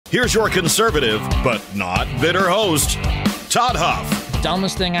here's your conservative, but not bitter host, Todd Huff.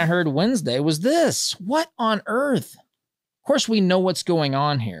 Dumbest thing I heard Wednesday was this. What on earth? Of course, we know what's going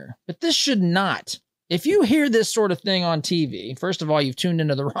on here, but this should not. If you hear this sort of thing on TV, first of all, you've tuned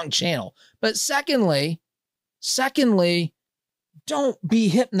into the wrong channel. But secondly, don't be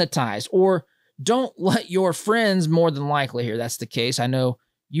hypnotized, or don't let your friends, more than likely here, that's the case. I know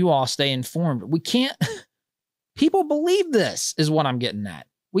you all stay informed. We can't, people believe this is what I'm getting at.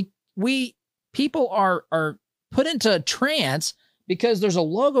 People are put into a trance because there's a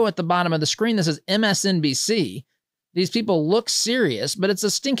logo at the bottom of the screen that says MSNBC. These people look serious, but it's a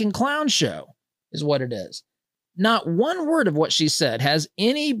stinking clown show is what it is. Not one word of what she said has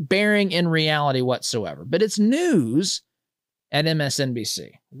any bearing in reality whatsoever, but it's news at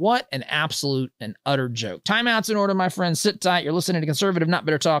MSNBC. What an absolute and utter joke. Timeout's in order, my friends. Sit tight. You're listening to Conservative Not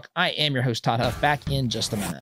Bitter Talk. I am your host, Todd Huff. Back in just a minute.